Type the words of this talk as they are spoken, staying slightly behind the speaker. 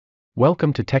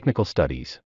Welcome to Technical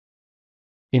Studies.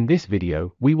 In this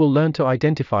video, we will learn to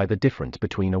identify the difference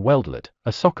between a Weldolet,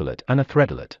 a Sockolet and a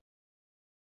Threadolet.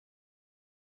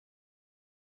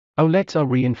 Olets are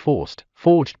reinforced,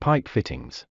 forged pipe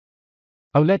fittings.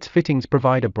 Olets fittings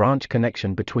provide a branch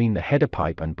connection between the header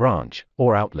pipe and branch,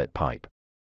 or outlet pipe.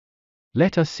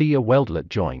 Let us see a Weldolet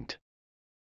joint.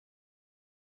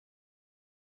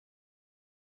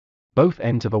 Both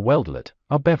ends of a Weldolet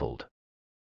are beveled.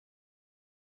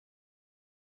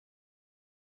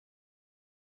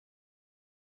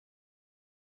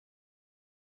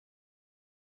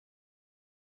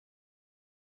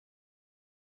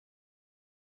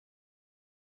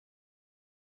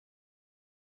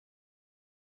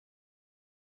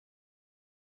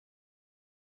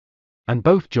 And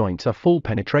both joints are full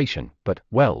penetration, but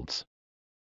welds.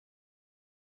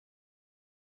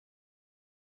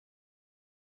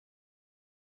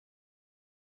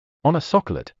 On a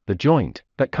Socolet, the joint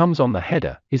that comes on the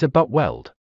header is a butt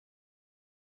weld.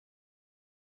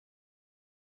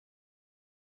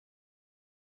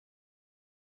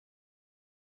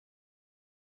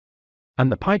 And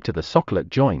the pipe to the Sockolet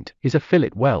joint is a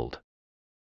fillet weld.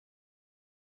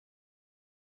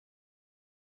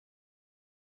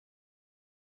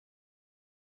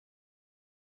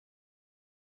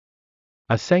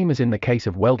 As same as in the case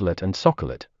of Weldolet and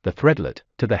Sockolet, the Threadolet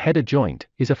to the header joint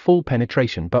is a full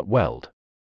penetration butt weld.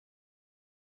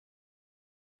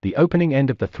 The opening end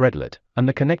of the Threadolet and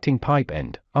the connecting pipe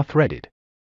end are threaded.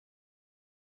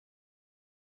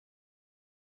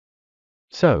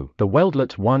 So, the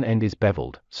Weldolet's one end is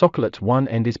beveled, Sockolet's one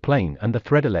end is plain and the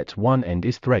Threadolet's one end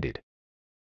is threaded.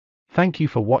 Thank you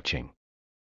for watching.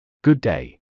 Good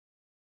day.